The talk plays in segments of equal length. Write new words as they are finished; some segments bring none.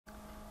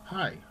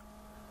Hi,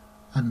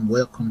 and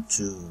welcome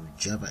to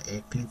Java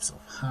Eclipse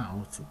of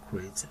how to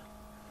create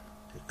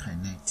a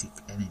kinetic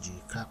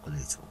energy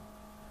calculator.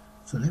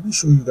 So let me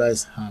show you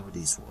guys how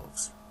this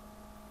works.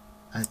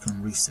 I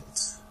can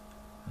reset.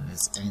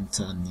 Let's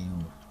enter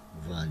new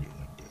value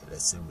in there.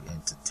 Let's say we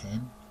enter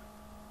 10.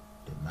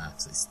 The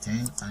max is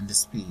 10 and the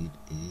speed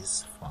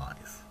is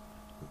 5.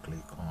 We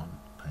click on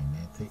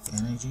kinetic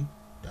energy.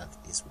 That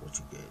is what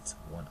you get,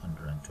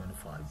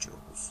 125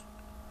 joules.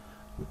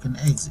 We can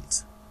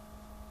exit.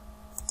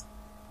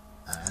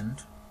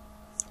 And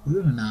we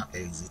will now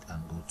exit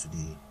and go to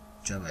the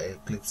Java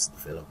Eclipse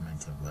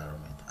development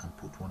environment and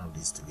put one of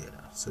these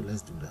together. So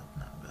let's do that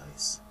now,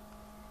 guys.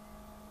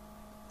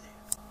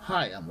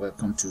 Hi, and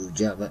welcome to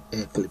Java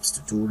Eclipse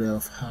tutorial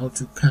of how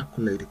to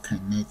calculate the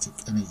kinetic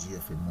energy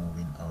of a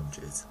moving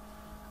object.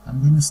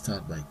 I'm going to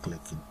start by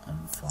clicking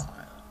on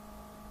File,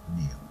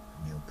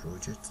 New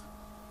Project.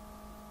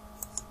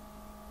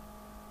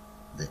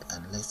 There,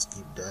 and let's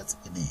give that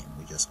a name.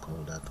 We just call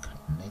that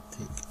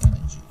kinetic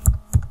energy.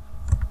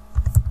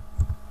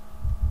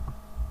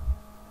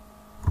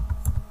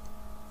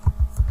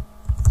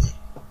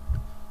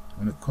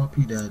 I'm going to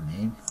copy that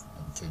name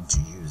and intend to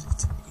use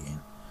it again.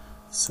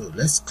 So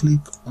let's click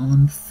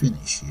on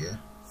Finish here.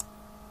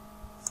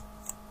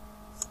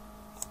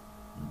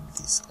 Move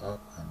this up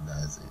and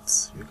that's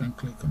it. You can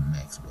click on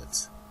Next,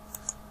 but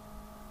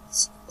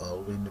it's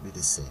all going to be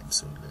the same.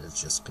 So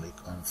let's just click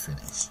on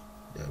Finish.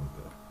 There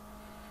we go.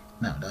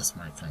 Now that's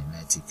my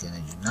kinetic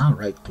energy. Now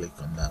right click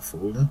on that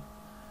folder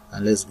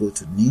and let's go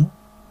to New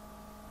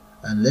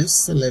and let's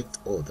select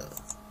Other.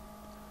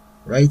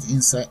 Right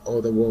inside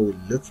Other, what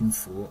we're looking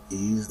for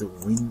is the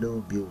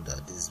window builder,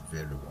 this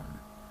very one.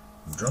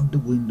 Drop the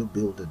window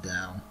builder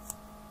down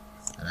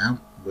and I'm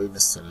going to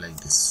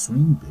select the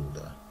swing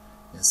builder.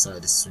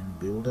 Inside the swing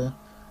builder,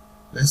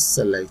 let's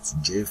select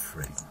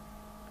JFrame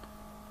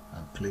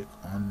and click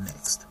on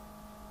Next.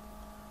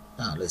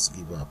 Now let's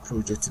give our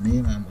project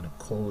name. I'm going to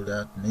call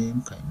that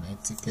name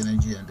Kinetic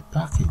Energy, and the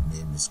package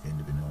name is going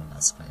to be known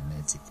as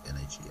Kinetic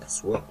Energy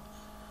as well.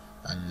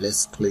 And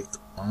let's click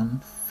on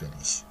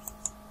Finish.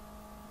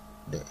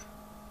 There.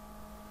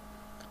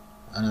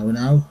 And I will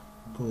now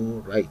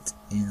go right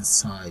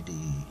inside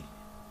the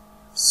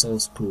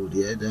source code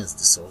here. That's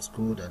the source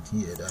code, and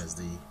here that's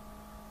the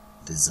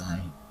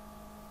design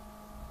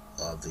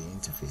of the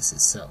interface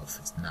itself.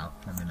 It's now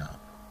coming up,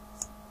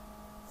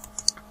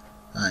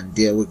 and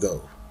there we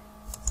go.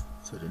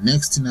 So the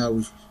next thing I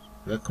would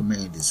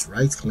recommend is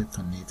right click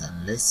on it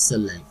and let's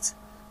select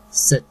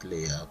Set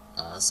Layout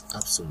as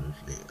Absolute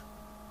Layout.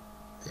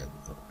 There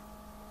we go.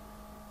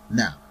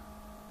 Now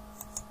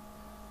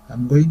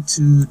I'm going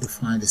to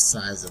define the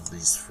size of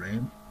this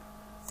frame.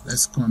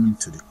 Let's come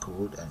into the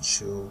code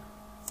and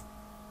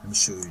let me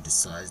show you the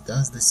size.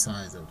 That's the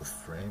size of the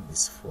frame.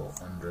 It's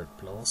 400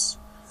 plus.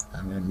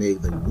 I'm going to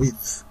make the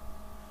width,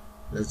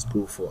 let's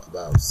go for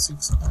about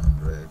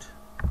 600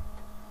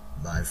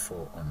 by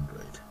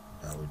 400.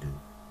 That will do.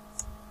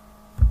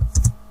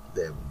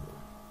 There we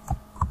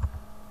go.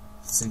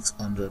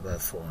 600 by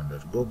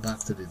 400. Go back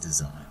to the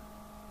design.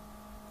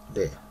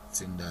 There, I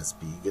think that's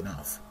big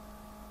enough.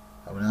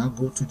 I will now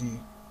go to the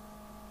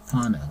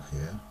panel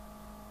here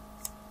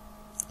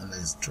and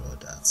let's draw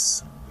that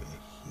somewhere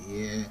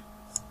here,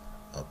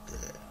 up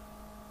there,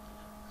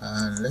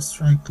 and let's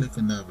try and click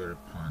on that very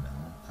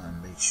panel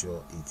and make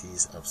sure it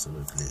is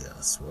absolutely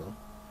as well.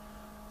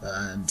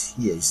 And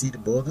here you see the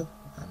border.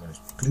 I'm going to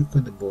click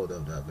on the border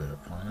of that very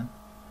panel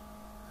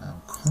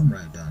and come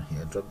right down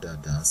here, drop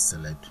that down,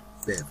 select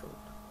bevel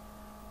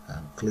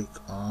and click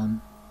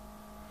on,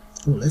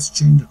 oh, let's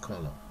change the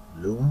color.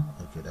 Lower,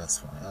 okay, that's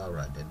fine. All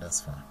right, then that's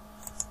fine.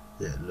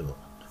 There, lower,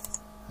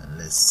 and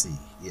let's see.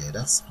 Yeah,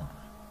 that's fine.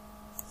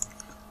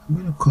 I'm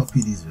going to copy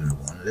this very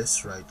one.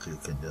 Let's right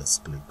click and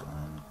just click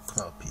on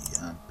copy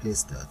and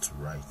paste that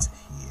right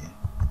here.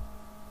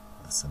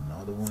 That's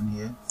another one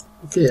here.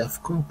 Okay,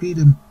 I've copied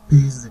and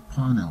pasted the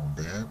panel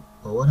there,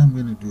 but what I'm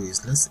going to do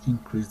is let's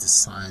increase the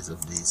size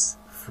of this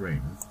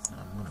frame.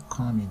 I'm going to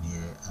come in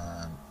here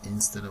and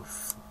instead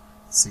of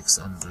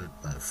 600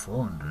 by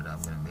 400,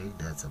 I'm going to make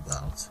that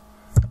about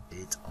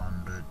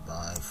 800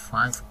 by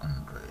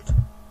 500.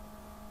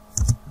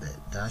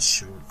 That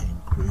should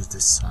increase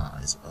the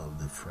size of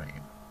the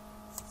frame.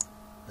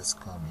 Let's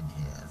come in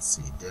here and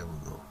see. There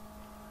we go.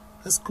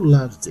 Let's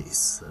collapse this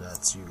so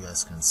that you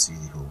guys can see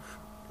the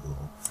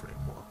whole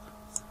framework.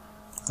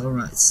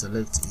 Alright,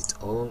 select it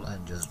all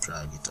and just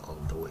drag it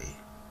all the way.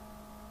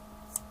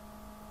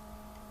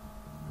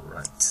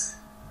 Right,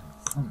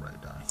 and come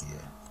right down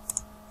here.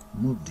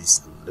 Move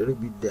this a little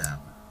bit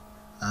down,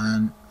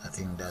 and I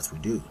think that will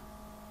do.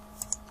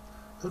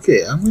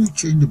 Okay, I'm going to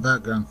change the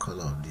background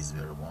color of this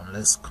very one.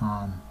 Let's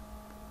come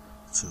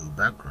to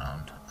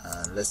background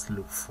and let's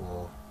look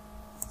for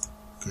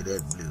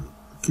cadet blue.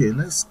 Okay,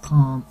 let's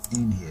come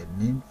in here,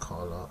 name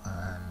color,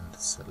 and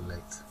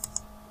select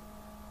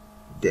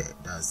there.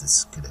 That's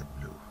this cadet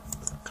blue. I'm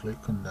going to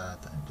click on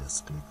that and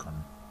just click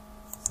on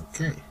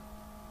OK.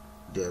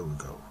 There we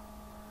go.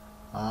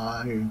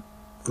 I'm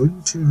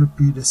going to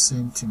repeat the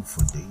same thing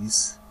for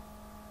these.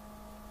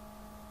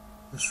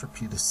 let's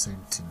repeat the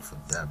same thing for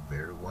that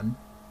very one,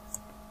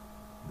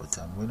 but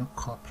I'm going to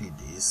copy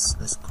this.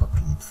 Let's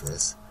copy it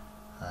first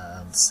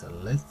and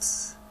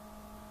select.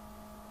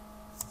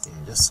 Yeah,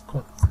 let's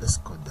cut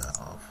that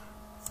off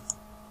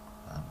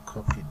and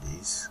copy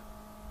this.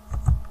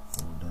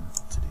 Hold on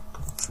to the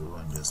control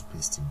and just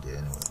paste it there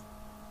anyway.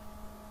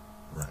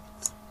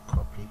 Right,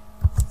 copy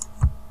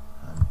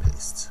and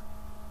paste.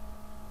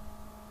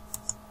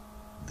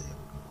 There we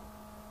go.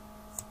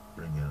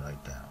 Bring it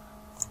right down.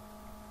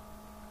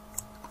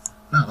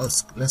 Now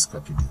let's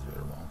copy this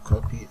very one.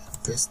 Copy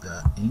and paste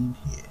that in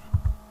here,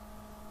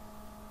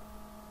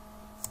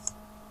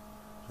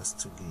 just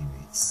to give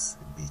it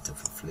a bit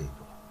of a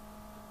flavor,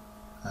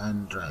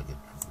 and drag it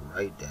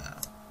right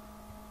down.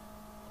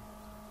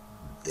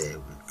 There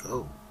we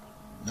go.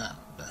 Now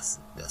that's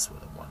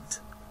what I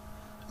want.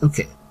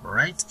 Okay,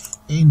 right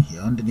in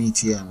here underneath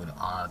here I'm going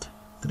to add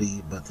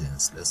 3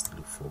 buttons. Let's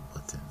look for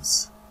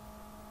buttons.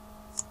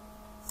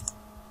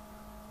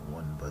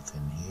 One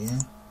button here.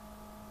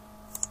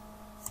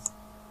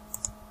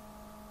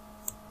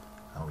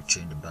 I will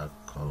change the back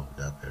color of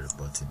that very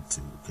button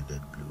to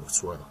cadet blue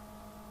as well.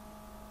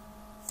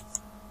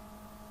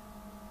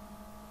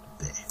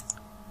 There.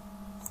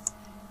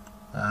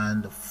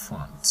 And the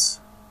font,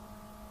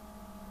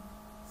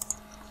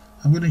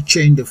 I'm going to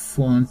change the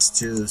font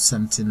to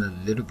something a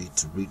little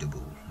bit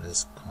readable.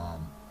 Let's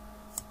come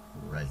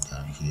right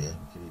down here,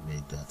 maybe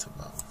make that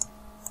about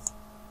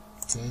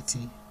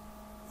 30.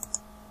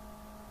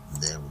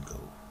 There we go.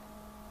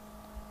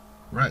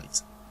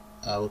 Right,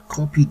 I will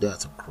copy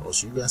that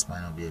across. You guys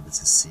might not be able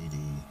to see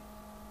the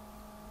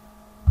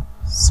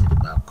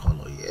back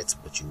color yet,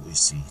 but you will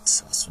see it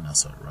as soon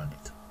as I run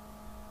it.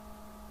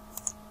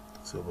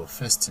 So, but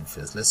first thing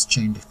first, let's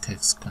change the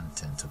text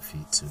content of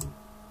it to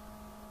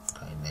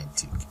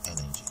kinetic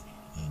energy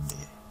in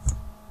there.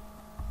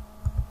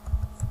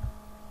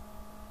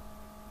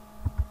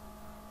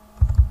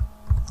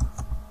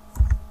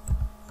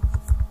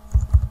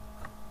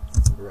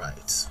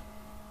 Right.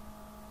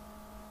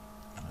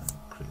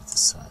 Increase the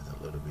size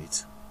a little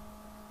bit.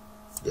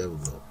 There we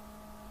go.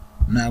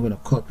 Now I'm going to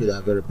copy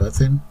that very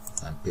button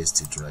and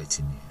paste it right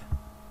in here.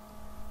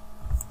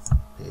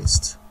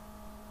 Paste.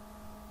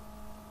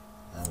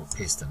 And we'll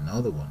paste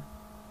another one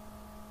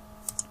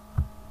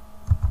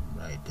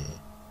right there.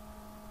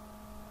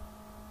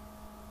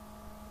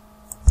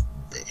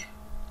 There.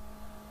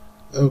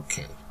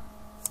 Okay.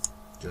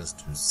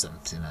 Just do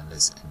something and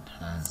let's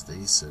enhance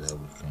this so that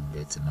we can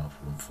get enough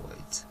room for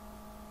it.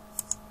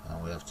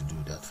 And we have to do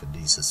that for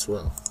this as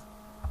well.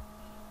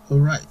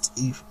 Alright,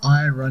 if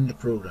I run the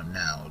program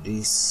now,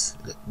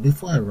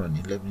 before I run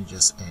it, let me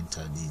just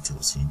enter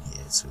details in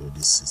here. So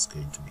this is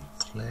going to be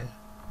clear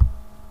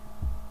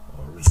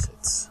or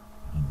reset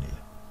in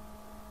there.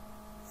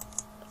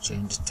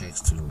 Change the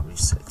text to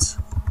reset,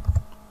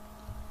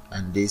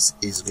 and this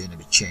is going to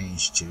be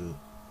changed to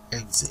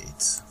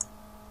exit.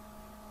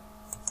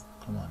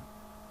 Come on.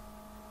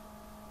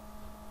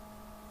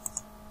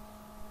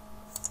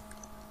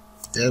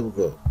 There we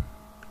go.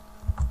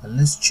 And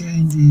let's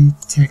change the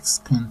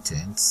text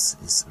contents.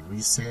 It's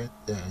reset,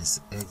 there is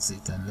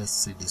exit, and let's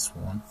see this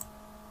one.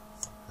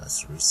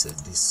 Let's reset.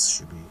 This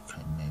should be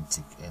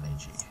kinetic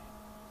energy.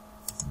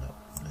 No,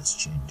 let's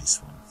change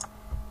this one.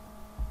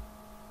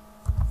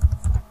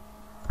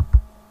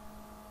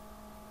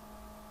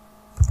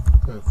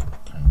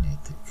 Perfect,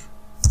 kinetic.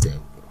 There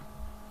we go.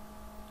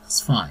 That's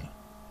fine.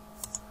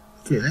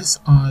 Okay, let's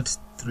add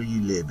 3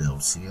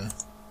 labels here.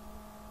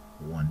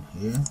 One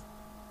here.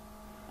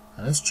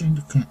 And let's change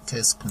the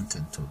text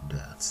content of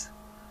that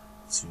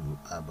to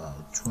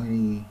about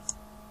 20,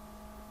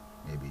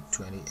 maybe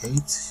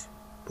 28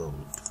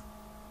 bold.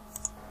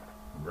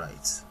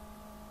 Right.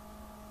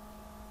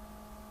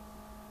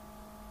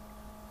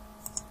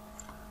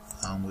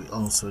 And we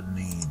also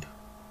need,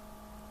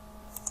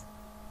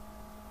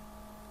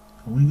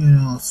 we're going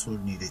to also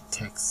need a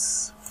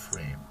text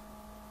frame.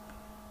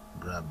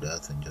 Grab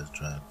that and just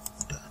drag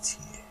that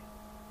here.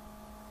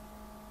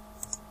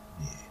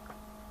 Yeah.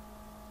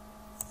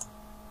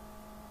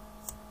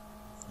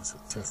 There's a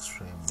text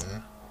frame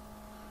there.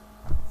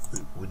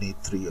 We need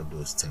 3 of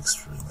those text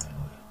frames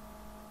anyway.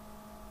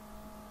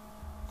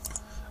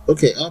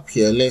 Okay, up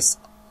here let's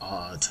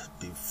add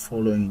the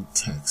following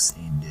text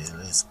in there.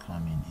 Let's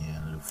come in here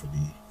and look for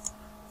the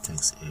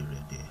text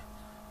area there.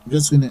 I'm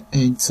just going to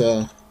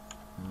enter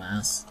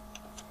mass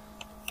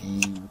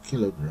in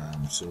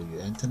kilograms. So you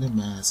enter the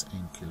mass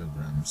in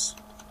kilograms,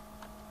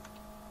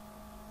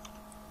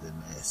 the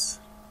mass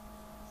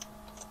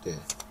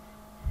there,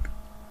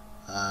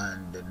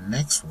 and the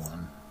next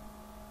one,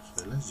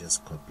 so let's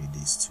just copy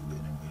these 2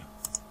 anyway.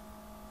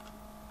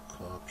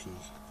 Copy,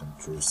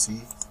 Ctrl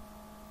C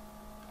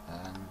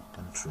and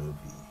Ctrl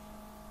V.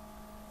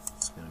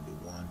 It's going to be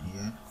one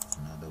here,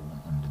 another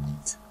one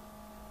underneath.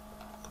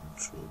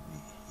 Ctrl V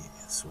here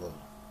as well.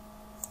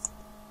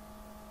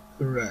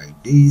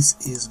 Alright, this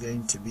is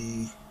going to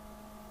be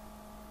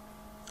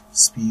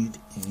speed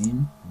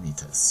in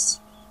meters.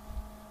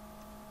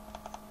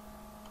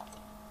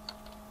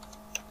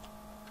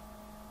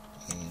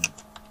 In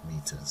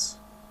meters.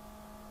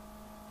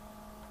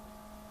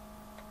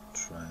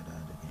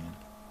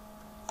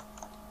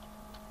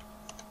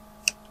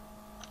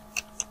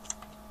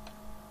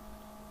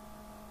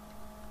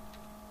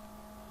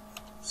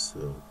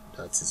 So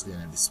that is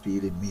going to be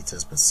speed in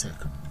meters per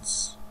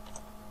seconds.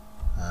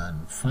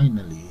 And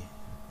finally,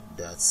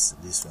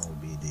 this one will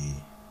be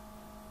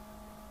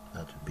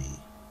that would be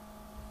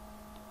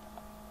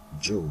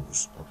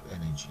joules of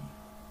energy.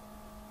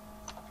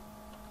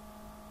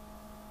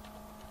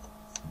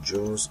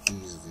 Joules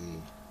is the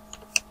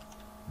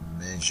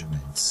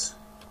measurement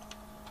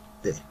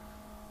there.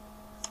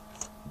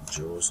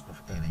 Joules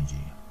of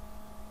energy.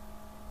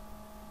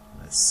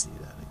 Let's see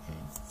that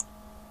again.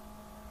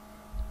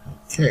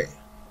 Okay,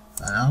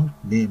 and I'll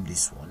name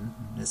this one.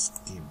 Let's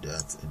give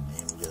that a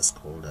name. We'll just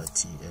call that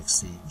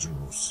TXT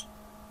joules.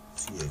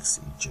 TXT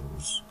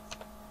joules.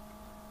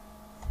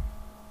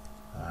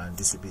 And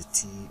this will be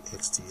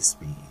TXT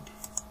speed.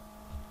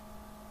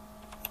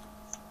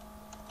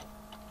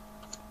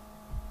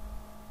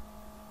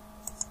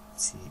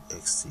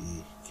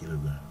 TXT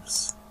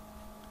kilograms.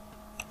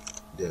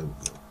 There we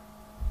go.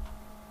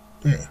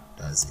 There,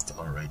 that's it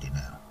already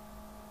now.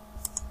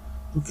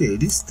 Okay,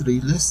 these three,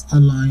 let's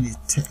align the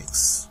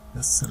text.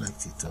 Let's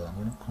select it all. I'm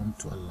going to come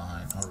to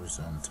align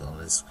horizontal.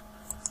 Let's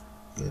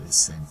get it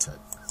centered.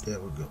 There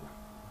we go.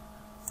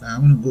 Now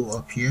I'm going to go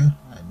up here.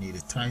 I need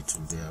a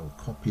title there. I will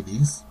copy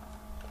this,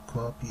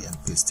 copy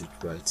and paste it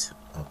right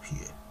up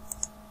here.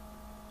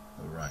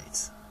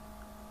 Alright,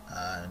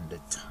 and the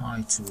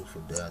title for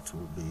that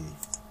will be,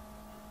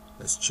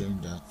 let's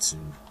change that to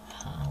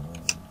how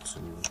to.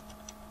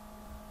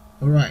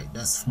 Alright,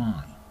 that's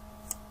fine.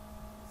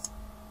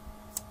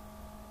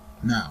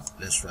 Now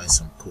let's write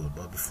some code,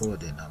 but before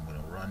then I'm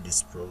going to run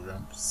this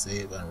program,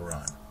 save and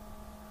run.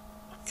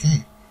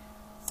 Okay,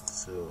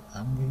 so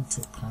I'm going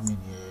to come in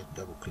here,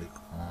 double click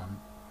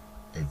on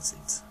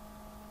exit.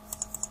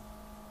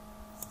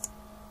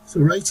 So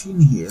right in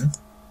here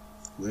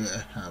where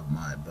I have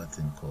my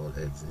button called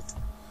exit,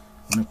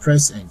 I'm going to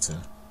press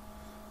enter.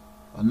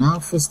 And now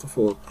first of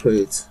all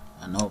create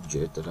an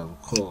object that I will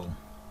call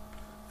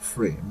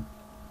frame,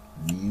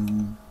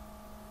 new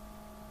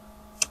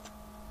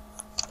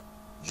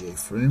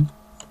JFrame,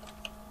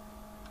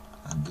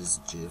 and this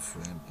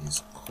JFrame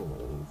is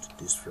called,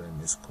 this frame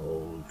is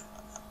called,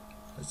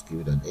 let's give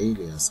it an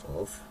alias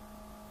of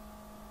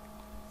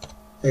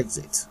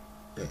exit.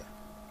 There,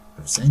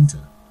 press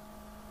enter.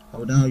 I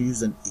will now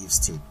use an if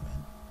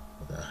statement,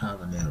 but I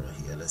have an error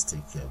here. Let's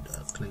take care of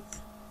that. Click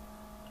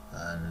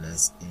and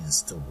let's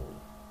install.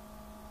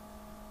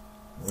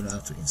 We don't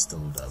have to install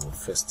that, but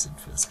first thing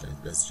first,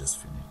 let's just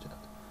finish that.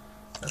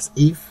 That's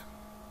if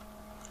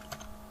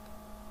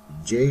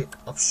J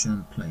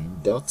option plain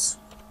dot,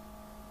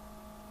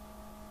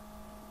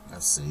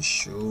 let's say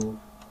show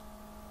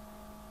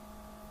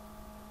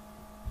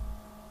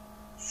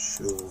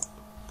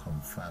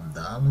confirm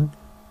dialog.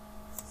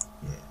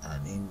 Yeah,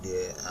 and in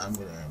there I'm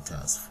going to enter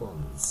as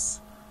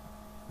follows.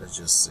 Let's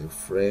just say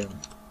frame,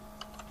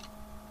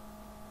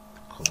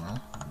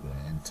 comma, I'm going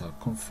to enter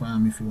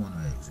confirm if you want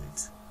to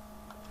exit.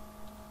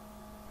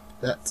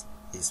 That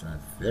is my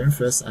very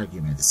first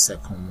argument. The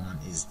second one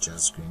is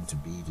just going to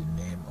be the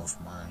name of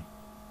my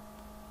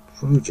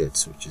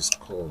project, which is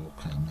called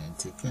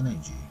Kinetic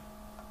Energy.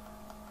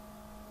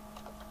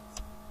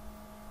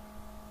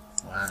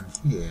 And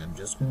here I'm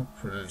just going to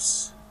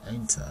press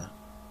enter.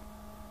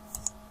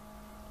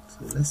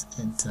 So let's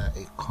enter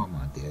a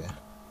comma there.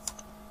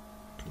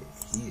 Okay,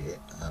 here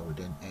I will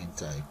then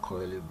enter a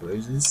curly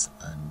braces,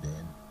 and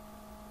then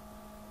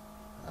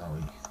I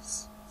will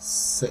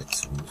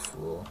settle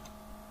for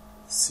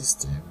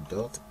system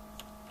dot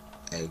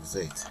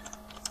exit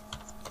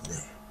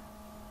there.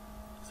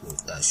 So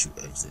that should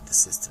exit the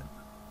system.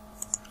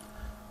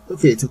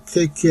 Okay, to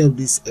take care of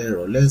this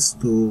error, let's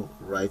go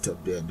right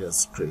up there and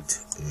just create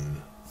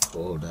a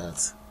call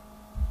that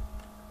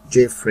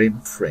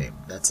JFrame frame.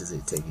 That is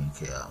it taken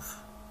care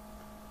of.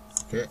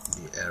 Okay,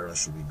 the error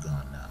should be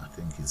gone now. I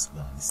think it's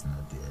gone, it's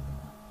not there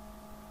anymore.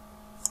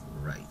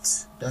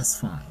 Right, that's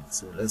fine.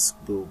 So let's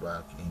go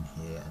back in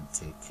here and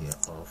take care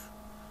of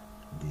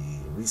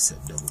the reset.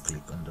 Double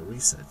click on the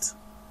reset.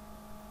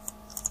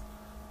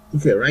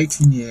 Okay, right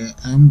in here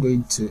I'm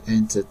going to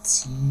enter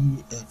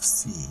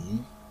TXT,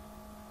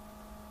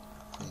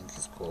 I think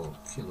it's called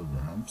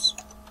kilograms,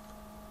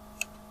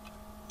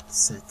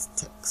 set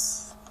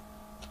text,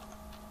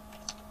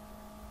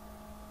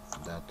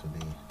 that will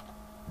be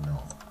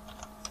no,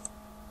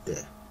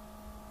 there,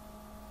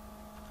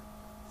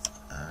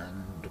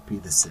 and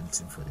repeat the same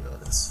thing for the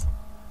others.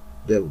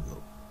 There we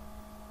go.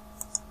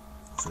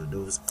 So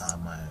those are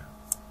my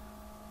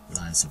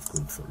lines of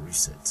code for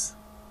reset,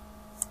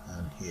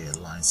 and here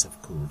lines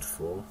of code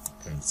for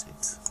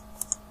exit.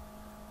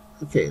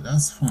 Okay,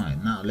 that's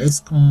fine. Now let's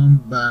come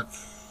back,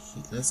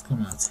 let's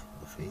come out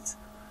of it,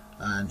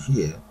 and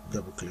here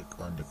double click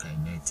on the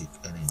kinetic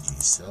energy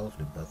itself,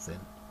 the button,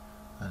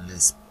 and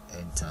let's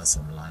enter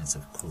some lines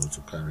of code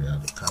to carry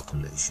out the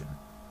calculation.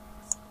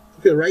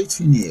 Okay, right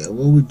in here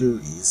what we do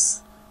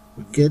is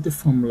we get the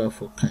formula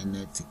for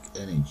kinetic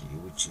energy,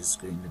 which is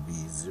going to be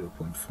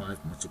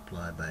 0.5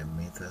 multiplied by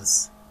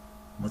meters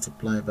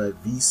multiplied by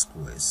v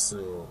squared.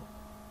 So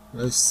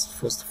let's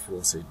first of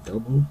all say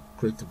double,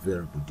 create a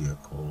variable there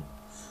called,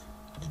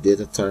 the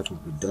data type will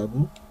be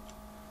double,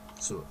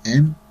 So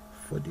m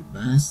for the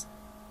mass,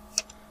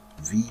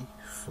 v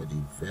for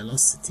the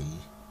velocity,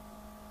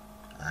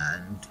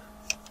 and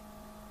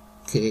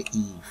ke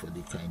for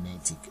the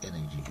kinetic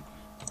energy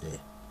there.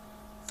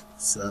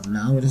 So I'm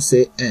now going to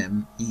say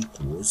m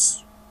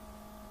equals,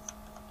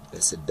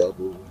 let's say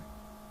double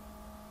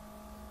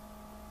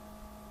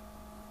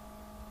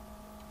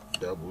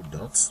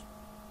dot,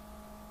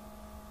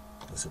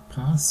 there's a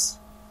pass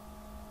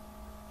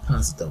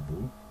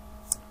double,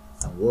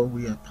 and what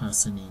we are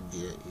passing in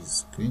there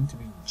is going to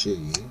be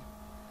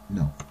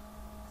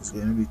it's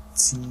going to be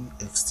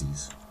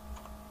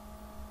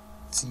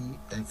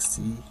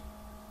txt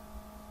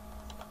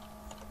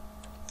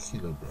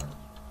kilogram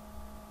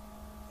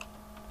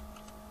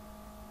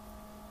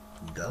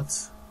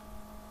dot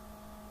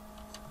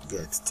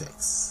get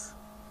text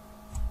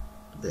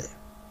there.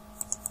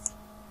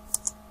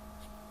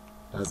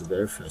 That's the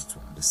very first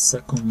one. The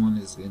second one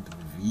is going to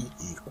be v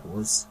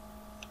equals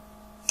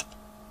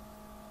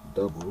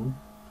double,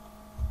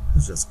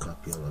 let's just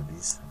copy all of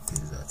this and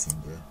paste that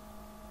in there,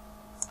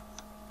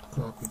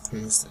 copy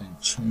paste and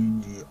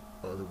change the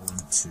other one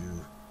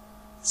to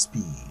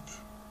speed,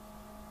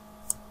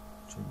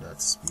 change that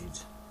to speed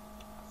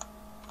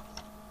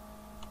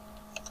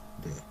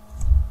there.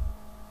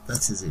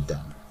 That is it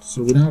done.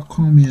 So we now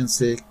come here and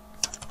say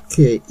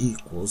k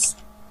equals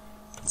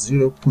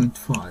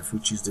 0.5,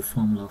 which is the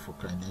formula for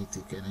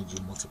kinetic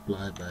energy,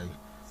 multiplied by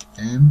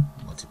m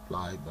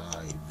multiplied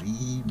by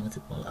v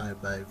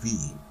multiplied by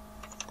v,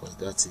 because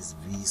that is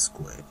v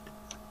squared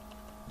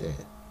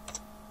there.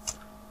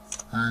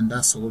 And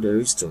that's all there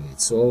is to it.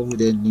 So all we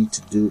then need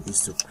to do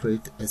is to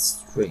create a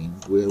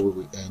string where we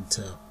will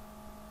enter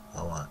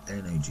our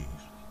energy.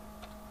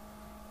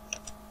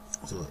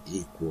 So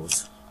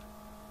equals,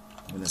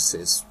 I'm going to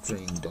say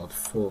string dot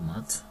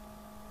format,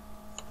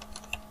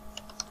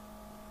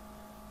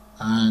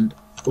 and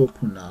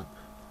open up,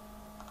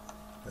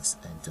 let's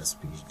enter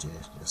speech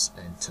there, just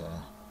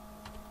enter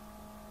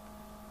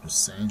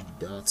percent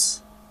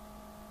dot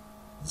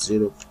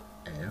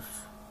 0f,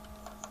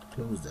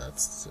 close that,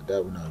 so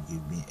that will not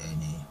give me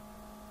any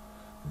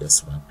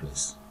decimal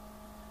place.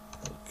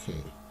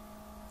 Okay,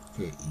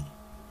 ke.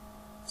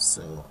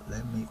 So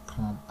let me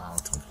come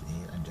out of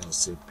here and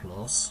just say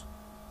plus,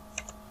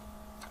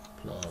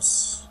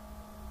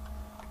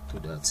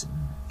 put that in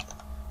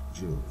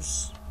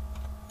joules.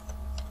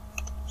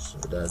 So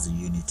that's the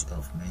unit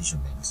of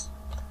measurement.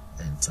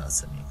 Enter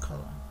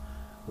semicolon.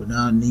 We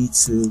now need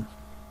to,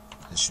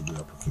 that should be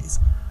uppercase,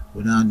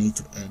 we now need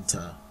to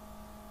enter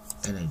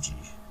energy,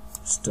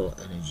 store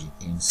energy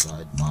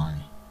inside my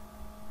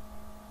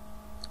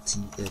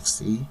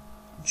txt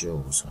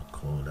joules, I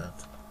call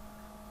that,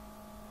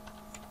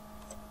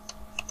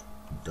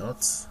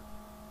 dot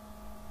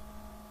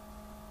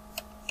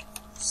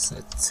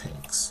set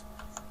text,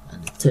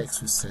 and the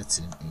text we're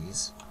setting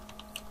is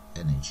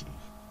energy.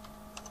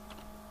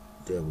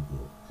 There we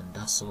go, and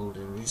that's all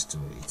there is to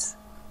it.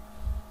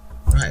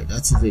 Right,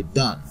 that is it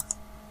done.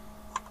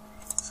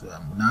 So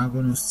I'm now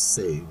going to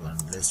save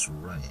and let's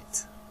run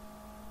it.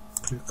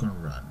 Click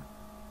on run.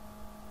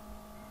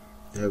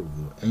 There we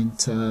go.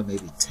 Enter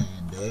maybe 10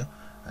 there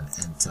and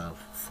enter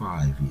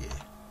 5 here.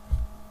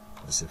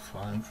 Let's say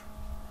 5.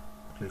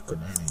 Click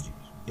on energy.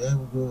 There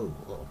we go.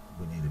 Oh,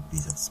 we need a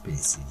bit of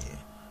space in here.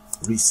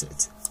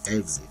 Reset.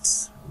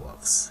 Exit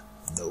works.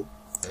 Nope.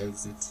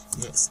 Exit.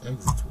 Yes,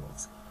 exit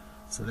works.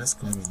 So let's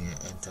come in here,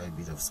 enter a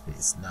bit of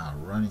space. Now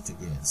run it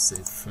again.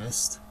 Save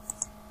first.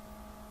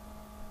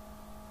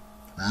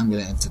 I'm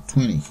going to enter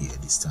 20 here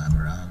this time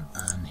around,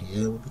 and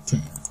here will be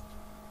 10.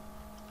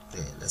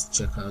 There. Let's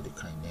check out the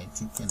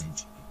kinetic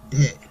energy.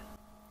 There.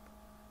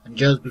 And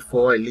just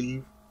before I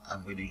leave,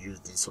 I'm going to use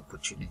this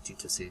opportunity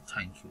to say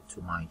thank you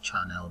to my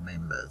channel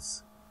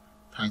members.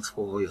 Thanks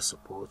for all your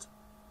support.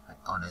 I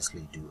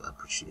honestly do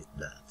appreciate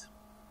that.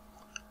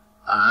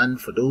 And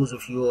for those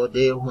of you out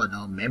there who are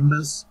now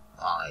members,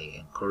 I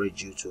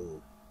encourage you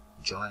to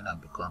join and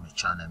become a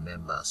channel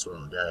member as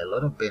well. There are a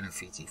lot of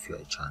benefits if you're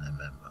a channel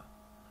member.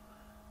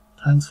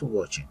 Thanks for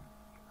watching,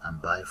 and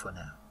bye for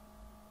now.